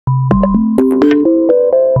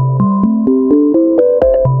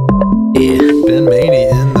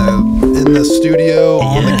studio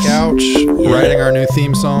on the couch, writing our new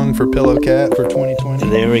theme song for Pillow Cat for 2020.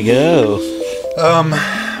 There we go.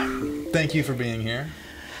 Thank you for being here.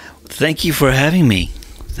 Thank you for having me.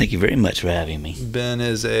 Thank you very much for having me. Ben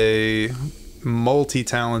is a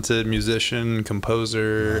multi-talented musician,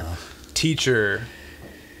 composer, teacher,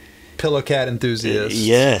 Pillow Cat enthusiast.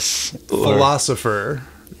 Yes. Philosopher.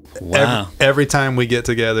 Wow. Every time we get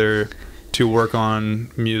together to work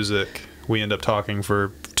on music, we end up talking for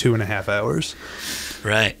 2.5 hours.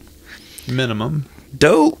 Right. Minimum.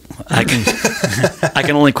 Dope. I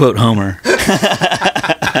can only quote Homer.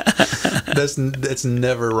 It's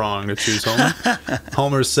never wrong to choose Homer.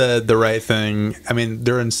 Homer said the right thing. I mean,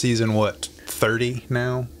 they're in season, 30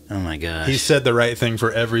 now? Oh my gosh. He said the right thing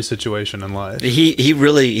for every situation in life. He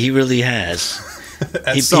really has.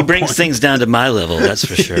 he brings things down to my level, that's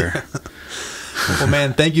for sure. Yeah. Well,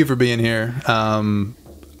 man, thank you for being here.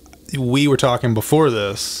 We were talking before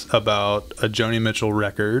this about a Joni Mitchell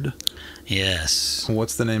record. Yes.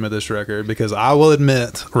 What's the name of this record? Because I will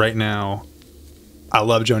admit right now, I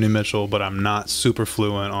love Joni Mitchell, but I'm not super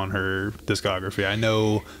fluent on her discography. I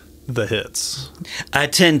know the hits. I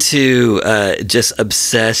tend to just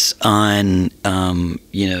obsess on, 2,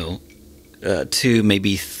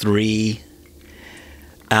 maybe 3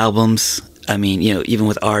 albums. I mean, even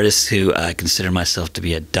with artists who I consider myself to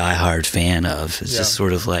be a diehard fan of, it's just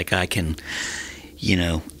sort of like I can,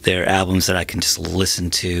 there are albums that I can just listen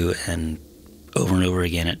to and over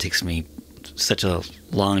again. It takes me such a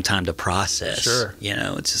long time to process. Sure.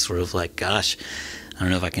 It's just sort of like, gosh, I don't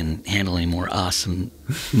know if I can handle any much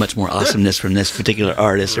more awesomeness from this particular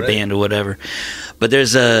artist or band or whatever. But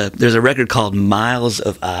there's a record called Miles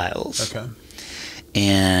of Aisles. Okay.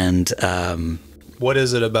 And what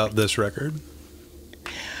is it about this record?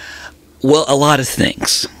 Well, a lot of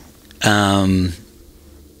things.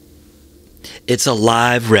 It's a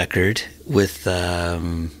live record with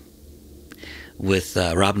Robin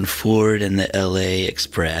Ford and the LA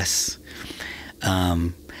Express.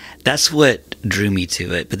 That's what drew me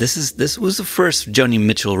to it. But this was the first Joni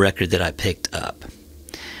Mitchell record that I picked up.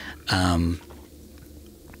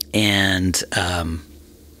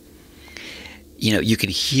 You can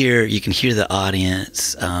hear the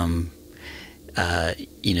audience,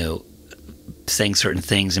 saying certain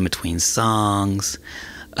things in between songs.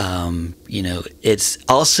 It's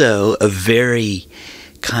also a very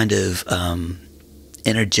kind of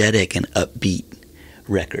energetic and upbeat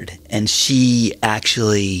record. And she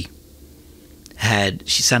actually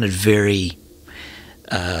sounded very,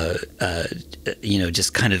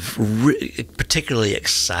 just kind of particularly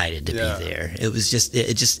excited to be there. It was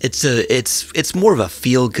it's more of a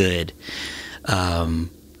feel good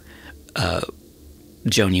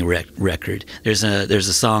Joni record. There's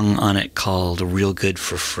a song on it called "Real Good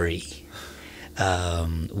for Free,"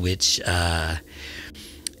 which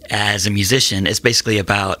as a musician, it's basically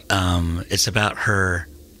about her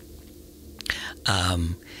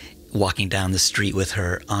walking down the street with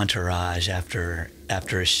her entourage after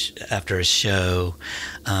a show,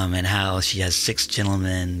 and how she has 6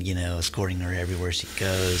 gentlemen, escorting her everywhere she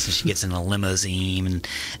goes, and she gets in a limousine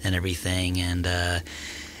and everything, and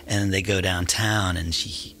they go downtown, and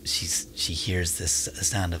she hears the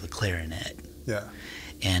sound of a clarinet. Yeah.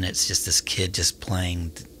 And it's just this kid just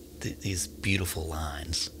playing these beautiful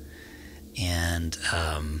lines, and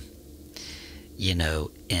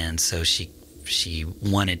and so she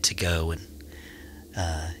wanted to go and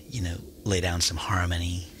lay down some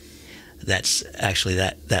harmony. That's actually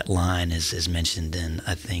that line is mentioned in,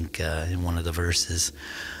 I think, in one of the verses,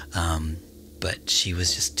 but she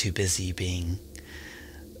was just too busy being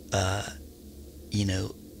a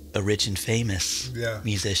rich and famous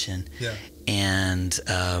musician. Yeah. And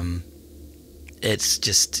it's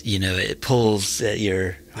just, it pulls at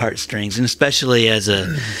your heartstrings, and especially as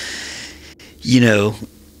a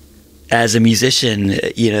musician, who,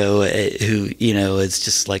 it's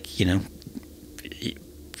just like,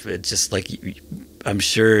 it's just like, I'm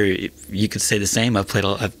sure you could say the same. I've played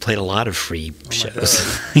a lot of free shows.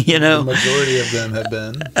 The majority of them have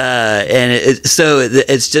been. And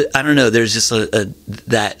it's just, I don't know. There's just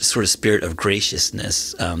that sort of spirit of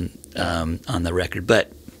graciousness on the record.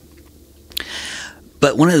 But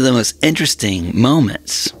one of the most interesting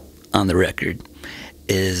moments on the record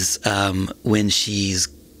is when she's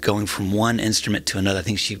going from one instrument to another. I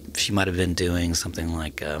think she might have been doing something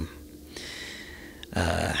like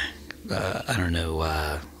I don't know,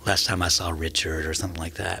 Last Time I Saw Richard or something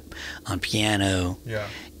like that on piano. Yeah.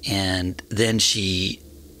 And then she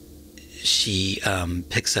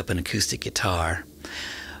picks up an acoustic guitar.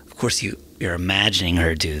 Of course, you're imagining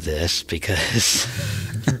her do this because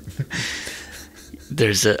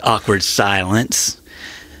there's an awkward silence.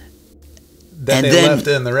 That they left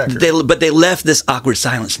in the record. But they left this awkward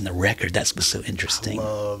silence in the record. That's what's so interesting.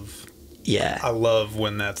 I love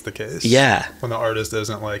when that's the case. Yeah. When the artist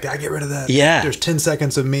isn't like, I get rid of that. Yeah. There's 10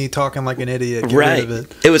 seconds of me talking like an idiot. Get rid of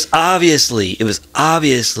it. It was obviously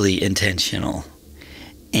intentional,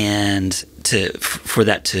 and for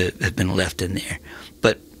that to have been left in there.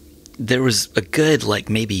 But there was a good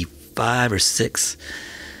maybe 5 or 6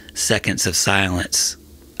 seconds of silence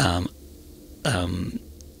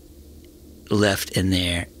left in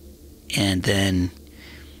there, and then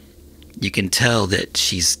you can tell that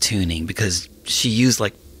she's tuning, because she used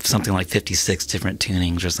something like 56 different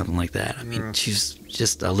tunings or something like that. I mean, she's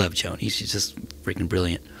just, I love Joni. She's just freaking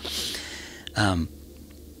brilliant.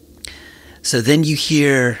 So then you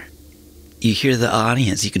hear the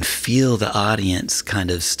audience. You can feel the audience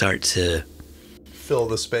kind of start to fill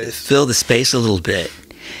the space a little bit.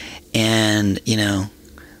 And,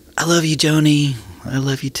 I love you, Joni. I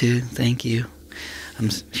love you too. Thank you.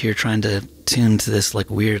 I'm here trying to tune to this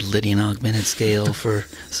weird Lydian augmented scale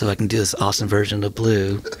so I can do this awesome version of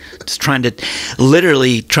Blue. Just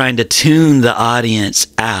literally trying to tune the audience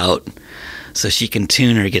out so she can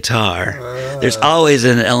tune her guitar. There's always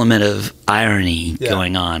an element of irony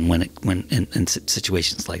going on when in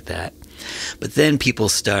situations like that. But then people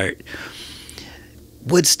start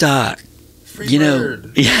Woodstock, Free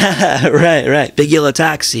bird. Yeah, right. Big Yellow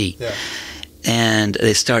Taxi. Yeah. And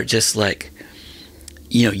they start just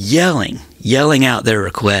yelling out their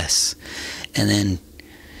requests. And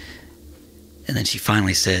then she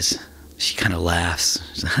finally says, she kind of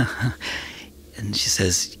laughs. And she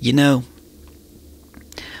says,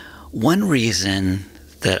 one reason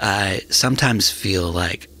that I sometimes feel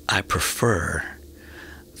like I prefer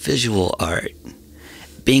visual art,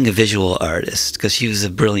 being a visual artist, because she was a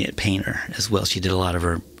brilliant painter as well. She did a lot of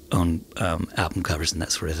her own album covers and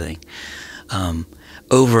that sort of thing.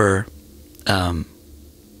 Over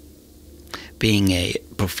being a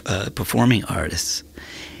performing artist,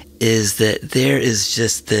 is that there is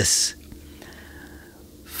just this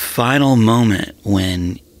final moment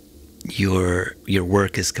when your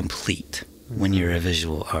work is complete, when you're a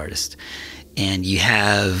visual artist, and you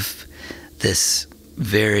have this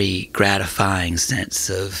very gratifying sense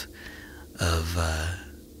of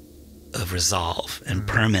resolve and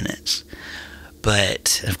permanence.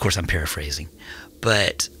 But of course, I'm paraphrasing.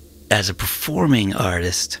 But as a performing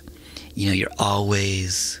artist, you're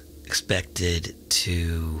always expected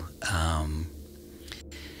to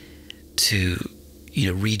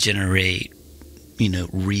regenerate,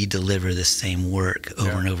 re-deliver the same work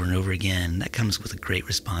over and over and over again. That comes with a great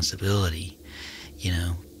responsibility,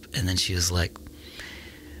 And then she was like,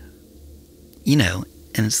 and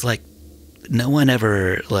it's like, no one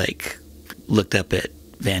ever looked up at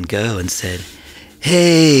Van Gogh and said,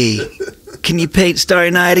 "Hey, can you paint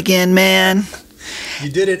Starry Night again, man?"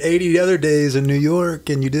 You did it 80 other days in New York,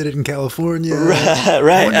 and you did it in California.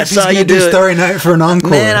 Right. I saw you do Starry Night for an encore.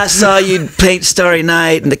 Man, I saw you paint Starry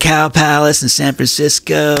Night in the Cow Palace in San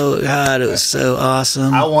Francisco. God, it was so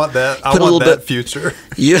awesome. I want that. I want that future.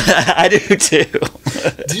 Yeah, I do too.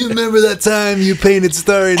 Do you remember that time you painted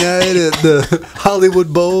Starry Night at the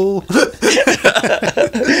Hollywood Bowl?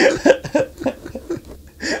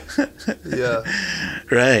 Yeah.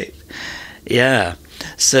 Right. Yeah.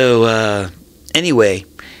 So, anyway,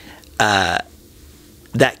 that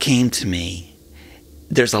came to me.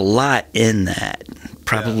 There's a lot in that,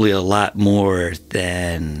 probably a lot more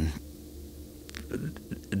than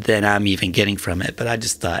I'm even getting from it. But I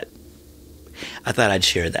just thought I'd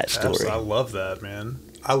share that story. I love that, man.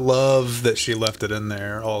 I love that she left it in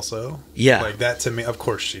there also. Yeah. That to me, of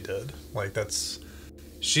course she did.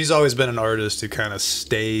 She's always been an artist who kind of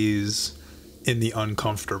stays in the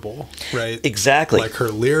uncomfortable, right? Exactly. Her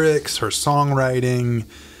lyrics, her songwriting,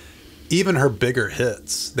 even her bigger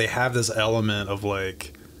hits, they have this element of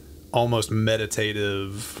almost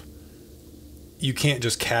meditative. You can't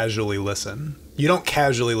just casually listen. You don't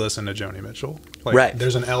casually listen to Joni Mitchell. Right.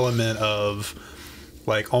 There's an element of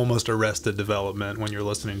almost Arrested Development when you're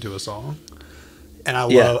listening to a song. And I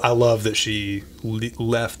love that she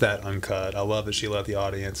left that uncut. I love that she let the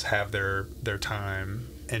audience have their time.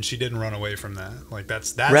 And she didn't run away from that.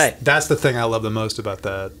 That's right. That's the thing I love the most about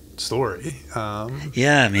that story.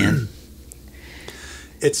 Yeah, man.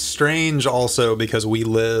 It's strange also because we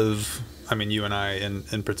live, you and I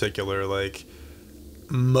in particular,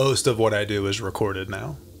 most of what I do is recorded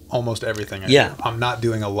now almost everything I Yeah. do. I'm not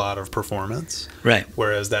doing a lot of performance. Right.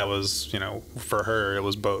 Whereas that was, for her, it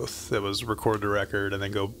was both. It was record the record and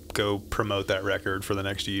then go promote that record for the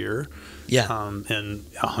next year. Yeah. In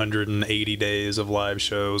 180 days of live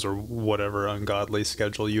shows or whatever ungodly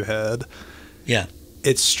schedule you had. Yeah.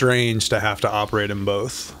 It's strange to have to operate in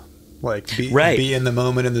both. Like Right. be in the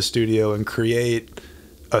moment in the studio and create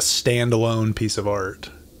a standalone piece of art,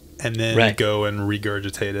 and then Right. go and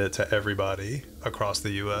regurgitate it to everybody across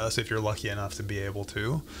the U.S. if you're lucky enough to be able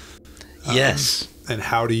to. Yes. And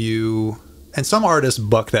how do you? And some artists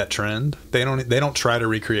buck that trend. They don't try to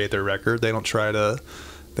recreate their record. They don't try to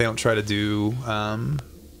do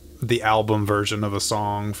the album version of a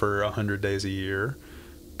song for 100 days a year.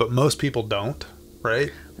 But most people don't.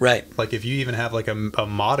 Right? Right. Like if you even have like a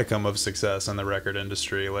modicum of success in the record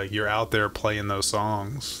industry, like you're out there playing those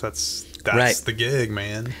songs. That's Right. the gig,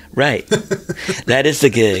 man. Right. That is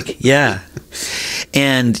the gig. Yeah.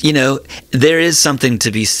 And, there is something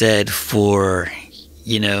to be said for,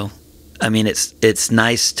 I mean, it's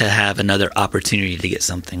nice to have another opportunity to get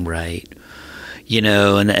something right,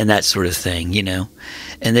 and that sort of thing,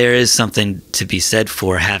 and there is something to be said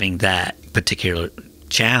for having that particular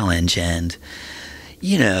challenge and,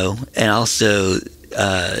 and also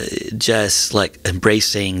just like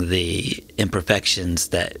embracing the imperfections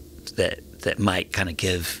that might kind of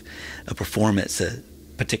give a performance a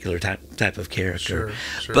particular type of character.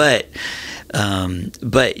 Sure. But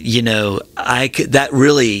that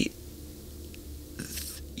really,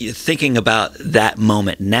 thinking about that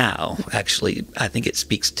moment now, actually, I think it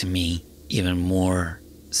speaks to me even more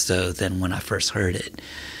so than when I first heard it,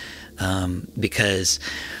 because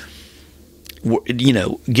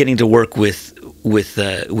getting to work with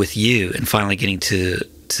you and finally getting to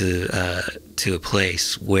a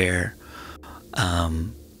place where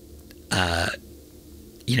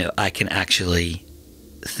I can actually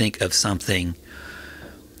think of something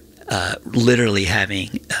literally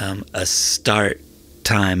having a start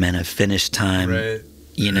time and a finish time, Right.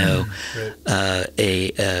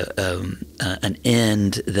 An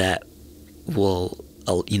end that will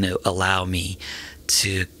allow me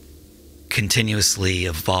to continuously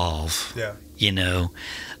evolve, in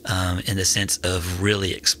the sense of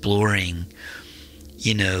really exploring,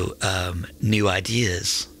 new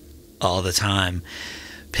ideas all the time,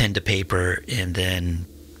 pen to paper, and then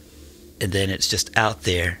it's just out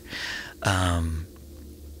there.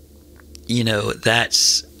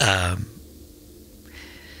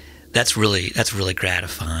 That's really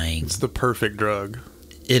gratifying. It's the perfect drug.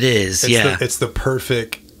 It is, It's the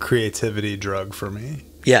perfect creativity drug for me.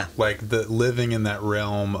 Yeah. Like living in that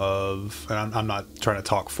realm of, and I'm not trying to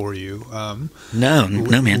talk for you. No,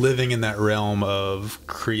 man. Living in that realm of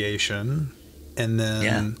creation, and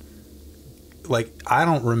then, like, I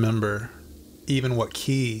don't remember even what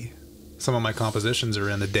key some of my compositions are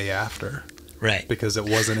in the day after. Right. Because it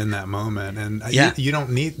wasn't in that moment, and you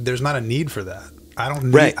don't need. There's not a need for that. I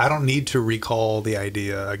don't need to recall the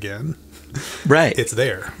idea again. Right. It's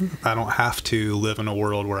there. I don't have to live in a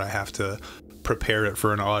world where I have to prepare it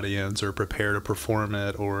for an audience or prepare to perform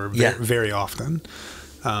it or very often.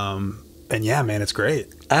 And yeah, man, it's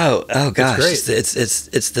great. Oh gosh, it's great.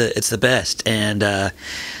 It's the best. And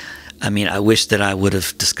I mean, I wish that I would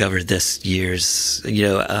have discovered this years,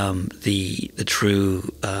 the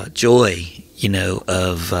true joy,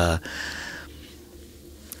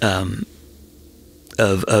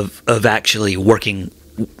 of actually working,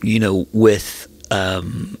 with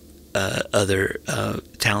other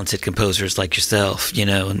talented composers like yourself,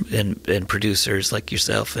 and producers like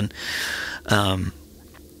yourself, and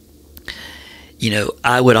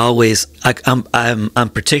I would always, I'm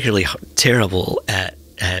particularly terrible at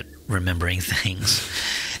remembering things,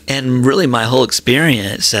 and really my whole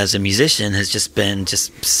experience as a musician has just been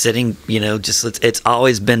sitting, it's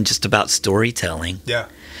always been just about storytelling. Yeah.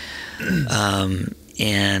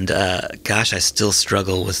 And gosh, I still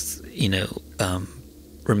struggle with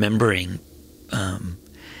remembering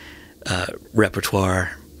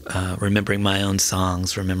repertoire, remembering my own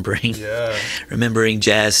songs, remembering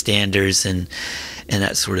jazz standards and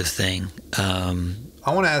that sort of thing. I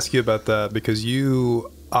want to ask you about that because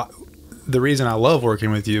the reason I love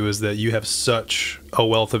working with you is that you have such a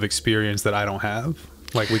wealth of experience that I don't have.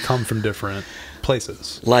 Like, we come from different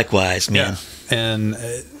places. Likewise, man. Yeah. And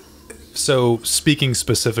so speaking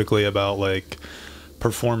specifically about like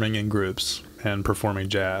performing in groups and performing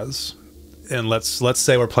jazz, and let's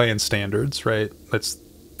say we're playing standards, right? It's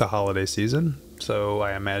the holiday season, so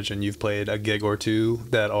I imagine you've played a gig or two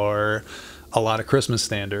that are a lot of Christmas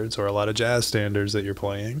standards or a lot of jazz standards that you're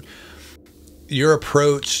playing. Your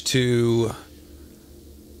approach to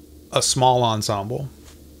a small ensemble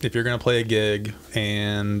if you're going to play a gig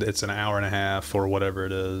and it's an hour and a half or whatever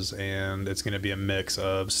it is, and it's going to be a mix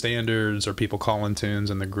of standards or people calling tunes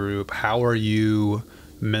in the group, how are you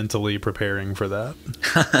mentally preparing for that?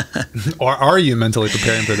 Or are you mentally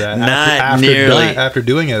preparing for that Not nearly. After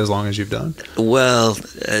doing it as long as you've done? Well,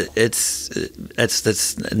 that's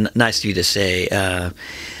nice of you to say.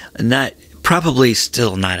 Not probably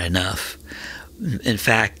still not enough. In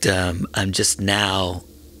fact, I'm just now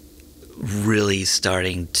really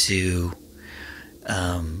starting to,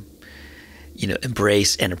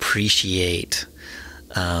 embrace and appreciate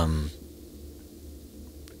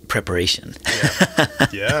preparation.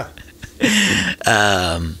 Yeah.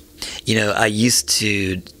 I used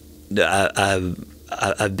to.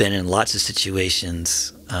 I've been in lots of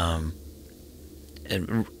situations, and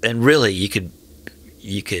really, you could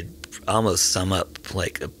almost sum up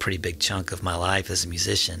like a pretty big chunk of my life as a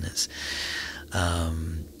musician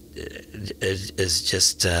is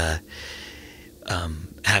just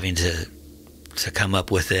having to come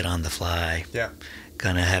up with it on the fly. Yeah.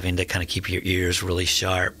 Kind of having to kind of keep your ears really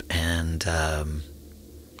sharp and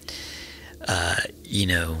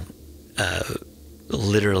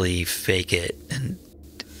literally fake it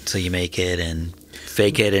until you make it, and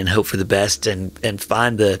fake it and hope for the best, and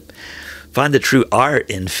find the true art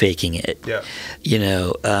in faking it. Yeah.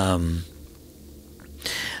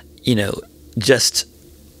 Just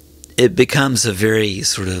it becomes a very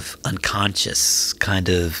sort of unconscious kind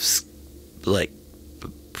of like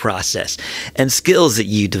process and skills that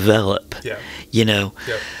you develop. Yeah.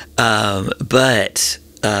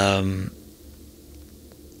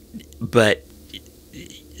 But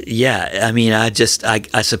yeah, I mean, I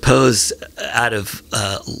suppose out of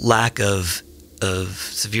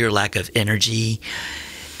severe lack of energy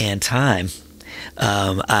and time,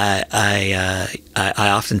 I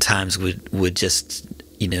oftentimes would just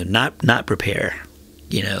not prepare.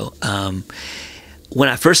 When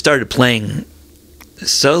I first started playing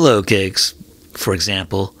solo gigs, for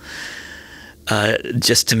example,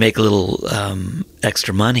 just to make a little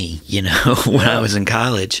extra money, when I was in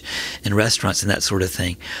college, in restaurants and that sort of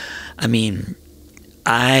thing. I mean,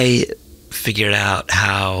 I figured out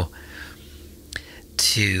how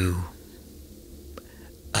to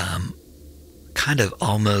kind of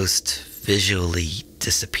almost visually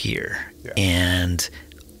disappear and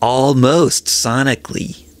almost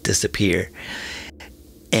sonically disappear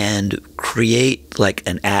and create like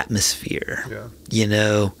an atmosphere,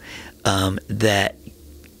 that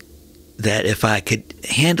if I could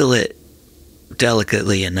handle it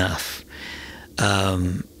delicately enough,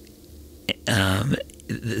 then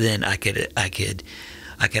I could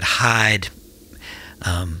hide,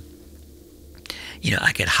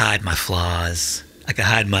 I could hide my flaws. I could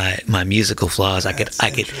hide my musical flaws. I could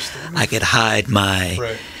hide my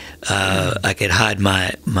right. I could hide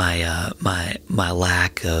my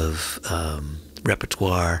lack of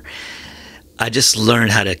repertoire. I just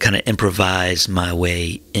learned how to kind of improvise my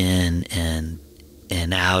way in and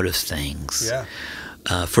out of things,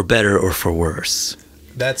 for better or for worse.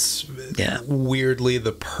 That's weirdly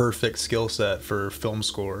the perfect skill set for film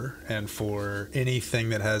score and for anything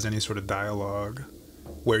that has any sort of dialogue,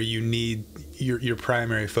 where you need your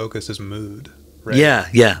primary focus is mood, right? Yeah.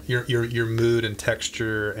 Your mood and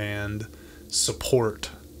texture and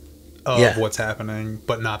support of what's happening,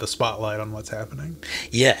 but not the spotlight on what's happening.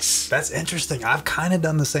 Yes. That's interesting. I've kind of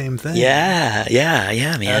done the same thing. Yeah,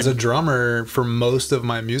 man. As a drummer, for most of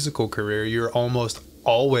my musical career, you're almost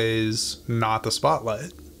always not the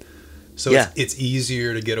spotlight. So it's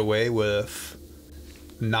easier to get away with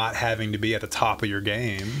not having to be at the top of your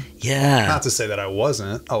game. Yeah. Not to say that I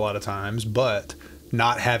wasn't a lot of times, but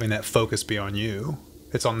not having that focus be on you.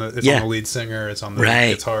 It's on the lead singer, it's on the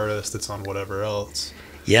guitarist, it's on whatever else.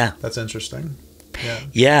 Yeah. That's interesting.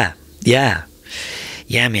 Yeah,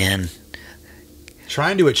 man.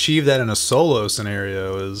 Trying to achieve that in a solo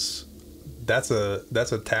scenario that's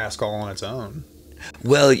a task all on its own.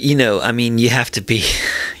 Well, I mean, you have to be,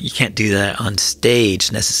 you can't do that on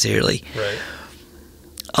stage necessarily. Right.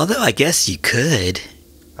 Although I guess you could.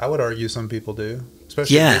 I would argue some people do,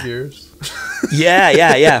 especially big ears.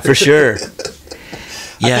 Yeah, for sure.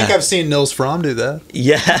 I think I've seen Nils Fromm do that.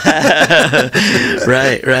 Yeah.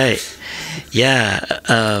 Right. Yeah.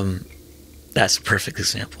 That's a perfect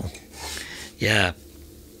example. Yeah.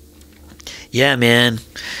 Yeah, man.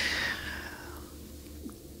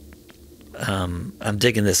 I'm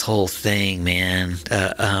digging this whole thing, man.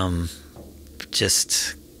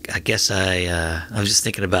 I guess I was just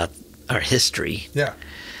thinking about our history. Yeah.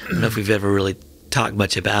 I don't know if we've ever really talked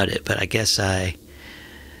much about it, but I guess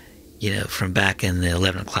from back in the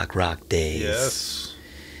 11 O'Clock Rock days. Yes.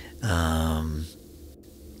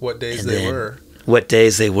 What days they were. What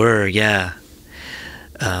days they were, yeah.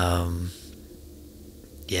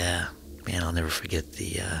 Yeah, man, I'll never forget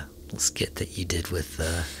the skit that you did with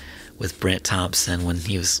Brent Thompson when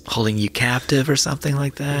he was holding you captive or something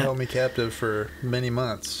like that. He held me captive for many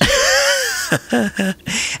months.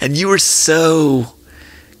 And you were so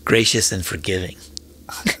gracious and forgiving.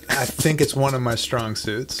 I think it's one of my strong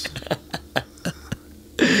suits.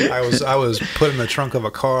 I was put in the trunk of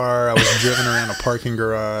a car. I was driven around a parking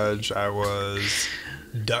garage. I was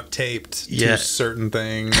duct taped to certain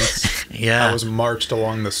things. Yeah. I was marched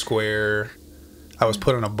along the square. I was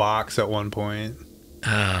put in a box at one point.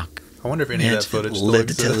 Oh, I wonder if any of that footage still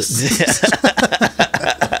exists.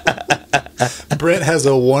 Brent has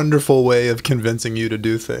a wonderful way of convincing you to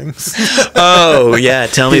do things. Oh, yeah.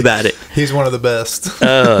 Tell me about it. He's one of the best.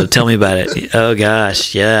 Oh, tell me about it. Oh,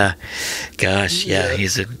 gosh. Yeah. Gosh. Yeah.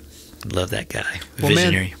 Love that guy.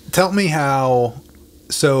 Visionary. Man, tell me how.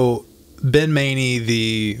 So, Ben Maney,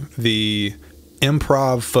 the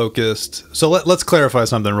improv focused. So let's clarify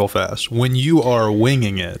something real fast. When you are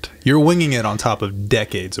winging it, you're winging it on top of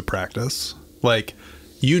decades of practice. Like,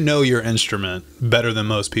 you know your instrument better than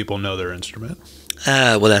most people know their instrument.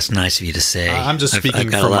 Well, that's nice of you to say. I'm just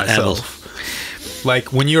speaking for myself.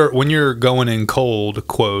 Like when you're going in cold,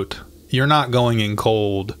 quote, you're not going in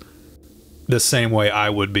cold the same way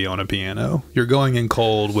I would be on a piano. You're going in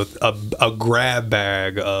cold with a grab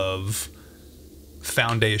bag of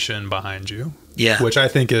foundation behind you. Yeah. Which I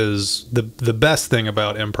think is the best thing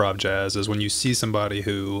about improv jazz is when you see somebody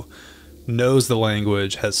who knows the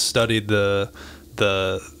language, has studied the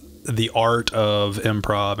art of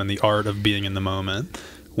improv and the art of being in the moment.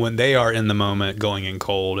 When they are in the moment going in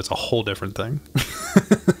cold, it's a whole different thing.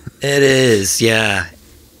 It is, yeah.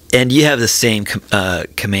 And you have the same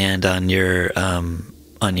command on your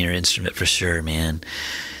instrument for sure, man.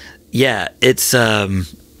 Yeah, it's we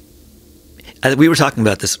were talking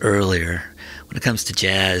about this earlier. When it comes to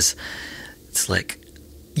jazz, it's like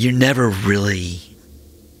you're never really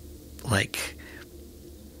like,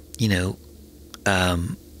 you know,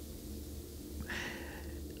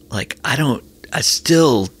 like I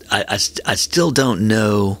still don't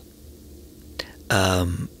know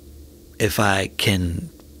if I can.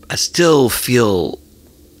 I still feel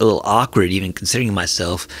a little awkward even considering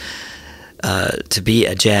myself to be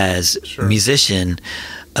a jazz musician.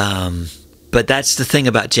 But that's the thing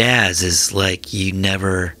about jazz is like you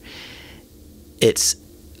never. It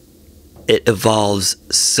evolves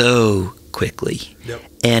so quickly,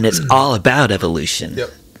 and it's all about evolution. Yep.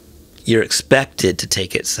 You're expected to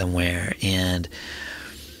take it somewhere, and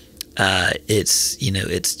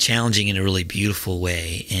it's challenging in a really beautiful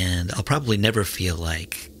way. And I'll probably never feel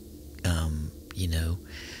like,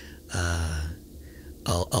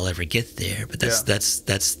 I'll ever get there. But that's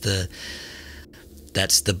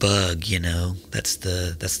the bug, you know. That's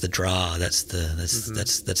the draw. That's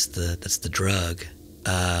the drug.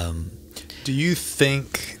 Do you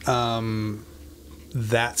think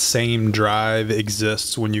that same drive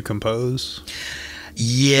exists when you compose?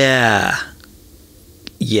 Yeah,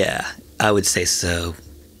 I would say so.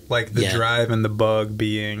 Like the drive and the bug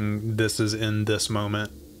being, this is in this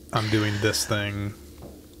moment, I'm doing this thing.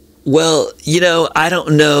 Well, I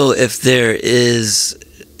don't know if there is,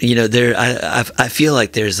 I feel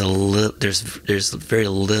like there's very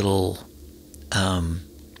little of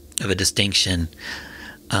a distinction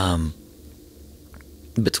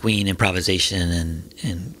between improvisation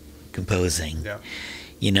and composing. Yeah.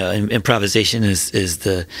 Improvisation is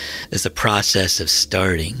the process of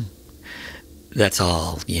starting. That's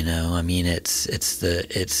all. I mean,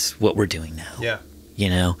 it's what we're doing now. Yeah.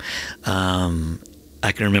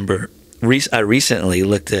 I can remember. I recently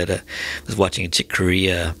looked at was watching a Chick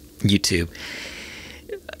Corea YouTube.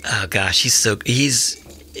 Oh gosh,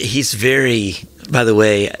 he's very. By the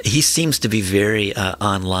way, he seems to be very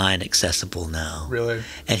online accessible now. Really?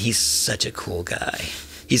 And he's such a cool guy.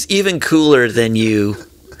 He's even cooler than you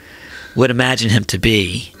would imagine him to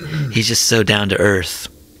be. He's just so down to earth.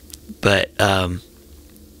 But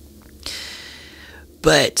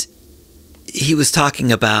he was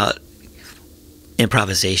talking about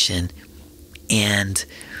improvisation, and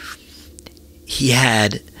he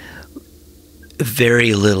had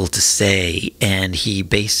very little to say, and he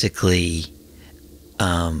basically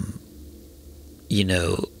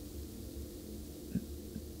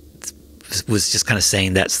was just kind of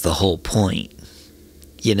saying that's the whole point.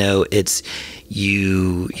 It's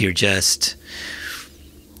you're just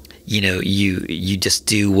you just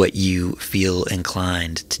do what you feel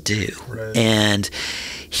inclined to do. Right. And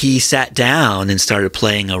he sat down and started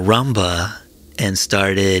playing a rumba and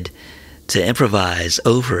started to improvise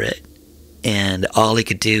over it. And all he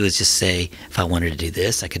could do is just say, if I wanted to do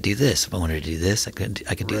this, I could do this. If I wanted to do this, I could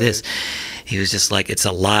do this. He was just like, it's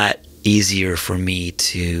a lot easier for me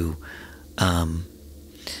to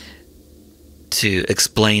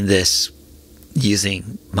explain this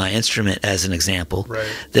using my instrument as an example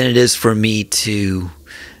than it is for me to,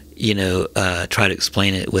 try to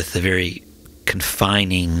explain it with the very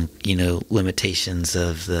confining, limitations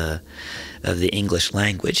of the English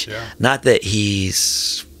language. Yeah. Not that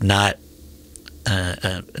he's not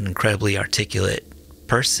an incredibly articulate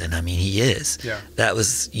person. I mean, he is. Yeah. That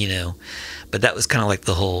was, but that was kind of like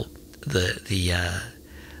the whole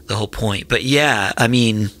point. But yeah, I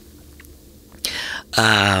mean,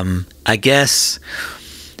 I guess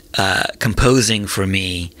composing for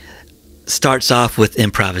me starts off with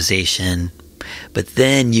improvisation, but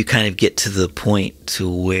then you kind of get to the point to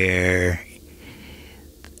where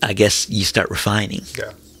I guess you start refining.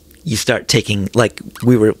 Yeah. You start taking, like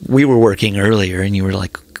we were working earlier, and you were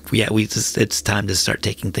like, yeah, it's time to start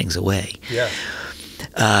taking things away. Yeah.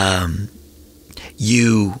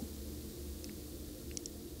 You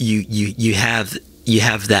have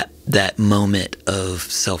that moment of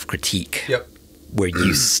self-critique. Yep. Where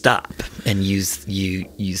you stop and you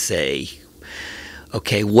say,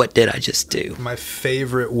 okay, what did I just do? My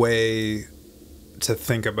favorite way to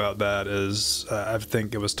think about that is, I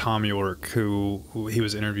think it was Tom York who he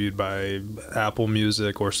was interviewed by Apple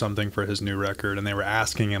Music or something for his new record, and they were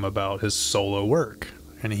asking him about his solo work.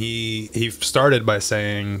 And he started by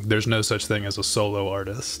saying, "There's no such thing as a solo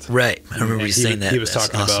artist." Right, I remember you saying that. He was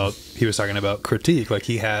talking about critique. Like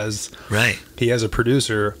he has a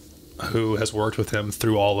producer who has worked with him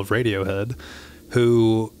through all of Radiohead,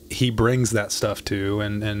 who he brings that stuff to,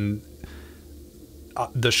 and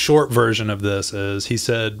the short version of this is, he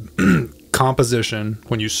said, composition,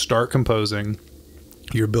 when you start composing,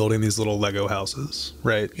 you're building these little Lego houses,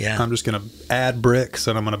 right? Yeah. I'm just going to add bricks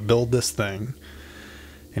and I'm going to build this thing.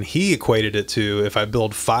 And he equated it to, if I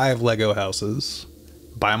build 5 Lego houses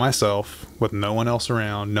by myself with no one else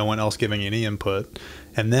around, no one else giving any input,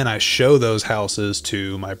 and then I show those houses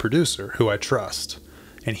to my producer who I trust,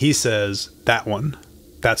 and he says,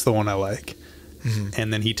 that's the one I like. Mm-hmm.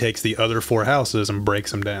 And then he takes the other 4 houses and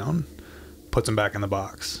breaks them down, puts them back in the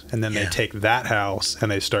box, and then they take that house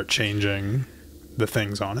and they start changing the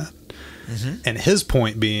things on it. Mm-hmm. And his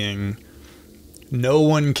point being, no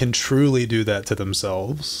one can truly do that to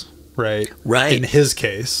themselves, right? Right. In his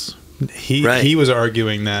case, he was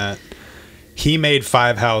arguing that he made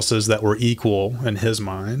 5 houses that were equal in his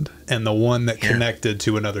mind, and the one that connected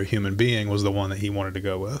to another human being was the one that he wanted to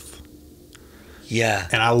go with. Yeah.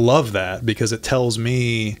 And I love that, because it tells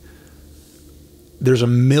me there's a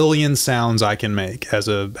million sounds I can make as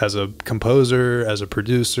a composer, as a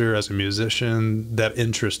producer, as a musician that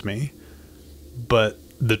interest me. But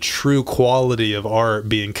the true quality of art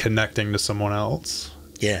being connecting to someone else.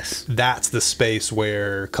 Yes. That's the space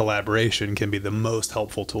where collaboration can be the most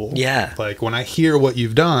helpful tool. Yeah. Like when I hear what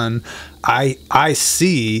you've done, I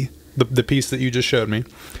see the piece that you just showed me.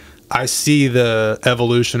 I see the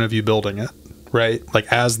evolution of you building it. Right? Like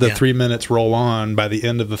as the 3 minutes roll on, by the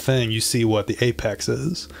end of the thing, you see what the apex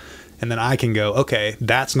is. And then I can go, okay,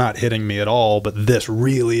 that's not hitting me at all, but this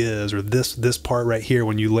really is, or this part right here,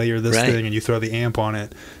 when you layer this thing and you throw the amp on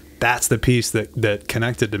it, that's the piece that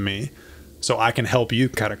connected to me. So I can help you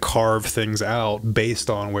kind of carve things out based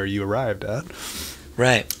on where you arrived at.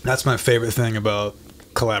 Right. That's my favorite thing about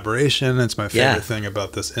collaboration. It's my favorite thing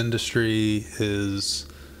about this industry is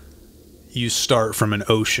you start from an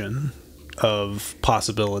ocean of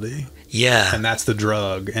possibility. Yeah. And that's the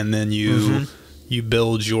drug. And then you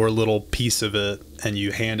build your little piece of it and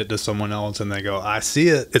you hand it to someone else and they go, I see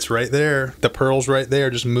it. It's right there. The pearl's right there.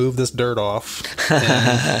 Just move this dirt off.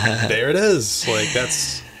 And there it is. Like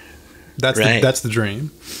that's the dream.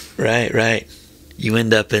 Right, right. You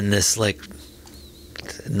end up in this like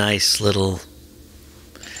nice little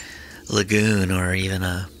lagoon or even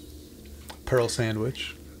a pearl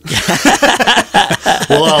sandwich.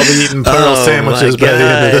 We'll all be eating pearl sandwiches by the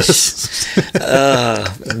end of this.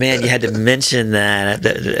 Man, you had to mention that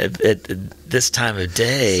at this time of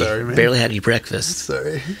day. Sorry, man. Barely had any breakfast.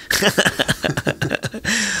 Sorry.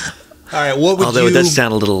 All right, what would Although it does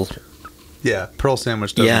sound a little... Yeah, pearl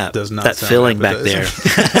sandwich does not that sound filling back there.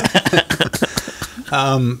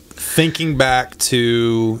 Thinking back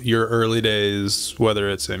to your early days, whether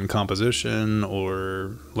it's in composition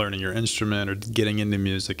or learning your instrument or getting into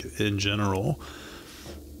music in general,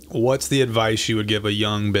 what's the advice you would give a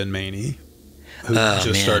young Ben Maney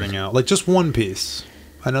who's starting out? Like just one piece.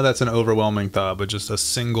 I know that's an overwhelming thought, but just a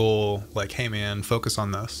single, like, hey man, focus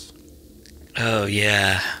on this. Oh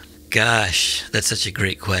yeah. Gosh, that's such a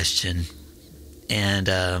great question. and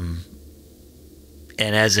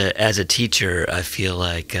as a teacher, I feel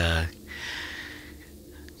like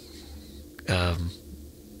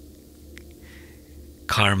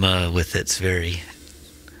karma, with its very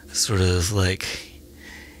sort of like,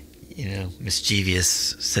 mischievous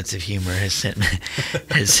sense of humor, has sent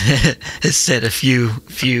a few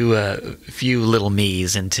little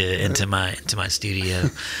me's into my studio.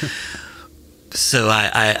 So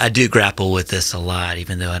I do grapple with this a lot,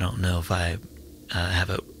 even though I don't know if I have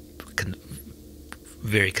a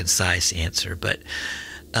very concise answer. But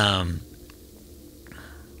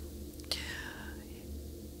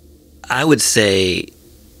I would say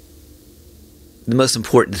the most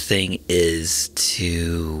important thing is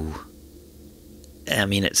to, I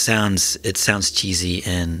mean, it sounds cheesy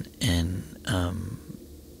and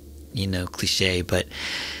cliche, but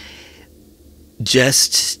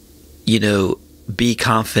just, be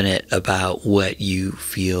confident about what you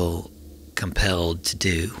feel compelled to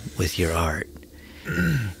do with your art.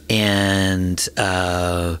 And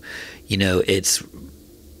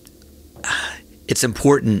it's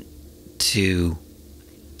important to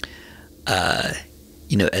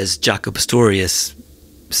as Jaco Pastorius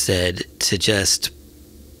said, to just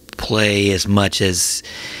play as much as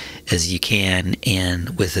you can,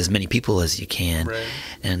 and with as many people as you can, right.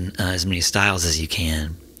 And as many styles as you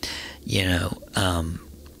can,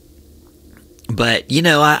 but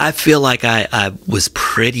I feel like I was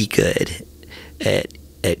pretty good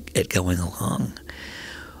at going along.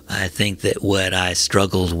 I think that what I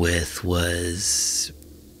struggled with was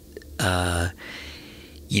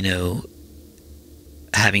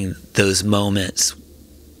having those moments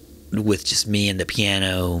with just me and the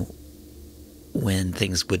piano when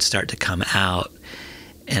things would start to come out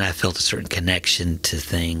and I felt a certain connection to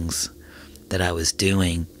things that I was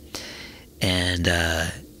doing, and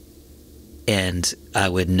I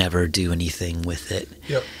would never do anything with it.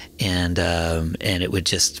 Yep. And it would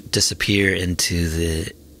just disappear into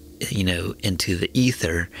the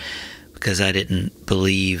ether, because I didn't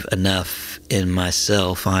believe enough in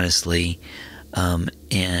myself, honestly, and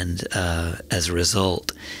as a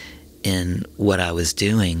result, in what I was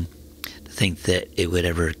doing, to think that it would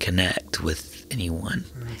ever connect with anyone.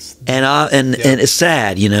 And it's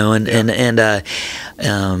sad,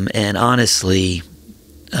 and honestly,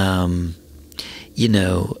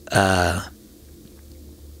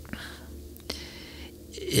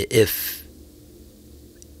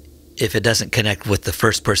 if it doesn't connect with the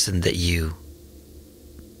first person that you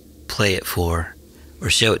play it for or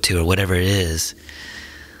show it to or whatever it is,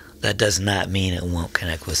 that does not mean it won't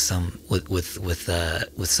connect with someone.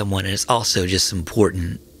 And it's also just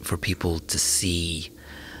important for people to see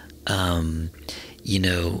how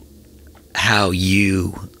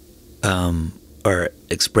you are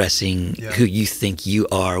expressing who you think you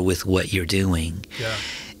are with what you're doing. Yeah.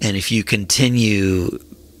 And if you continue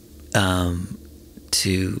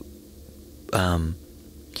to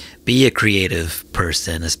be a creative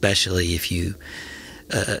person, especially if you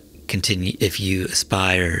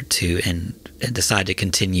aspire to and decide to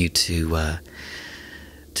continue to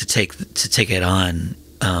take it on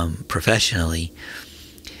professionally,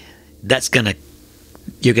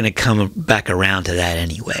 you're gonna come back around to that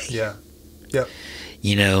anyway. Yeah. Yep.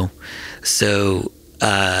 So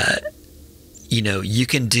you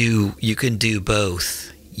can do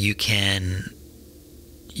both. You can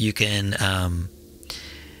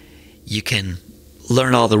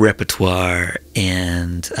learn all the repertoire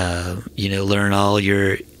and learn all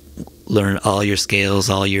your scales,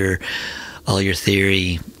 all your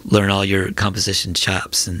theory, learn all your composition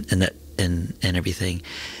chops and everything.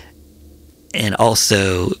 And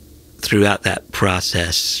also throughout that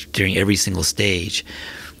process, during every single stage,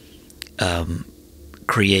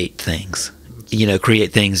 create things.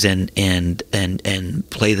 Create things and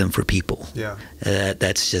play them for people. Yeah.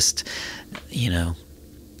 That's just,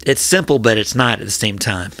 it's simple, but it's not at the same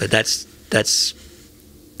time. But that's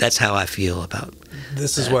how I feel about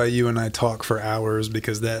this. Is why you and I talk for hours,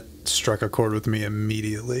 because that struck a chord with me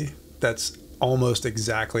immediately. That's almost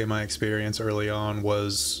exactly my experience early on,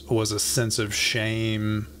 was a sense of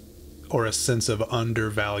shame or a sense of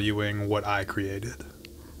undervaluing what I created,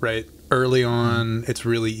 right? Early on, it's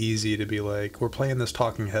really easy to be like, we're playing this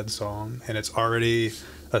Talking Head song and it's already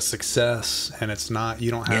a success, and it's not,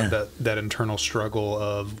 you don't have that internal struggle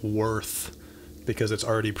of worth, because it's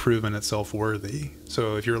already proven itself worthy.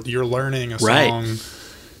 So if you're learning a song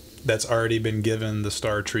that's already been given the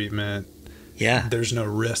star treatment, there's no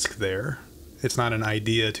risk there. It's not an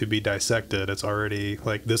idea to be dissected. It's already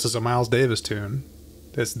like, this is a Miles Davis tune.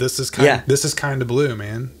 This is kind of blue,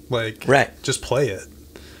 man. Like, just play it.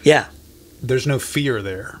 Yeah. There's no fear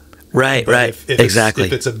there. Right, But right, if exactly.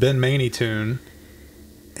 If it's a Ben Maney tune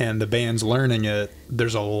and the band's learning it,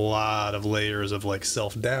 there's a lot of layers of like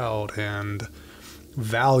self-doubt and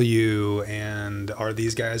value, and are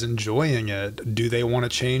these guys enjoying it? Do they want to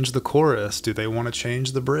change the chorus? Do they want to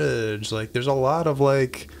change the bridge? Like there's a lot of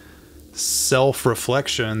like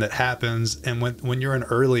self-reflection that happens, and when you're an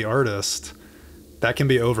early artist, that can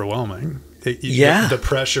be overwhelming. The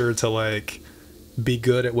pressure to like be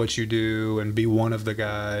good at what you do and be one of the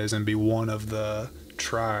guys and be one of the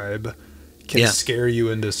tribe can scare you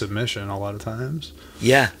into submission a lot of times.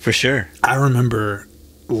 Yeah, for sure. I remember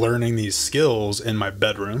learning these skills in my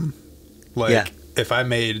bedroom. Like if I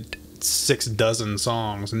made 6 dozen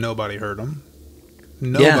songs, nobody heard them.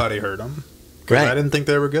 Nobody heard them. Right. I didn't think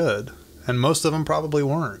they were good. And most of them probably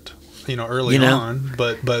weren't, early on,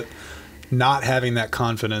 but not having that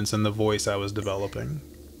confidence in the voice I was developing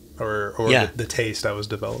or the taste I was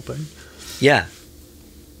developing. Yeah.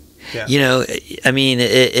 Yeah. I mean,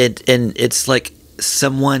 it's like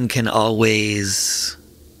someone can always,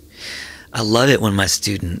 I love it when my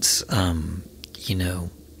students,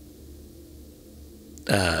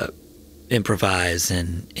 improvise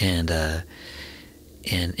and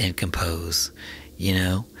compose,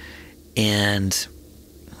 and,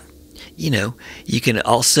 you can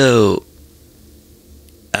also,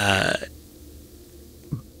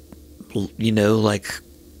 like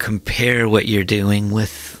compare what you're doing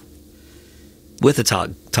with a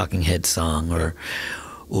Talking Head song or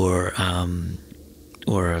a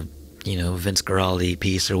Vince Guaraldi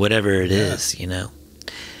piece or whatever it is,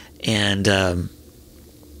 and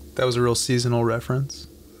that was a real seasonal reference.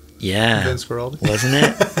 Yeah, Vince Guaraldi, wasn't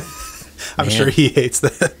it? I'm sure he hates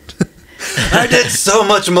that. I did so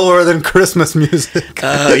much more than Christmas music.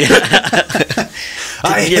 Oh yeah.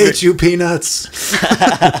 I hate you, Peanuts.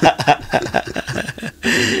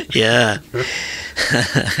 Yeah.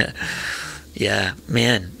 Yeah,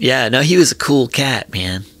 man. Yeah, no, he was a cool cat,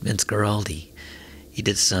 man. Vince Guaraldi. He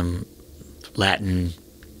did some Latin,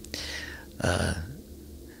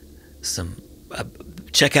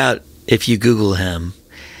 check out, if you Google him,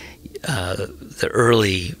 the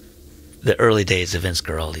early days of Vince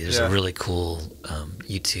Guaraldi. There's a really cool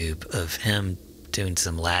YouTube of him doing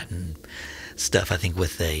some Latin stuff, I think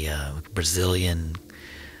with a Brazilian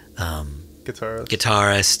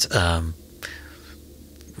guitarist.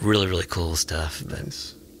 Really, really cool stuff.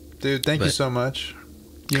 Nice. Dude, thank you so much.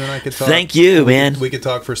 You and I could talk. Thank you, man. We could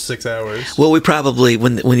talk for 6 hours. Well, we probably,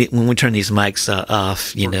 when we turn these mics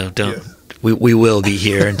off, we will be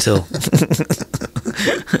here until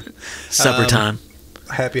supper time.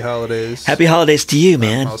 Happy holidays. Happy holidays to you,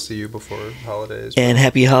 man. I'll see you before holidays. And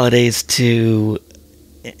happy holidays to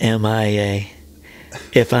MIA.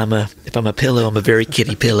 If I'm a pillow, I'm a very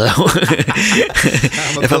kitty pillow.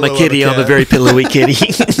 If I'm a kitty, I'm a very pillowy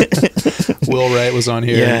kitty. Will Wright was on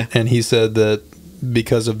here, and he said that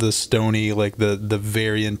because of the stony, like the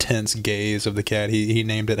very intense gaze of the cat, he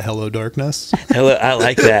named it Hello Darkness. Hello, I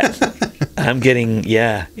like that. I'm getting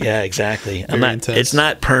exactly. It's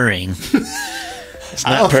not purring. It's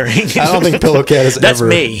not purring. I don't think Pillow Cat is That's ever.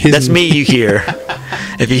 Me. That's me you hear.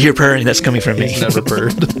 If you hear purring, that's coming from me. He's never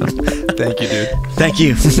purred. Thank you, dude. Thank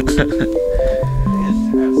you.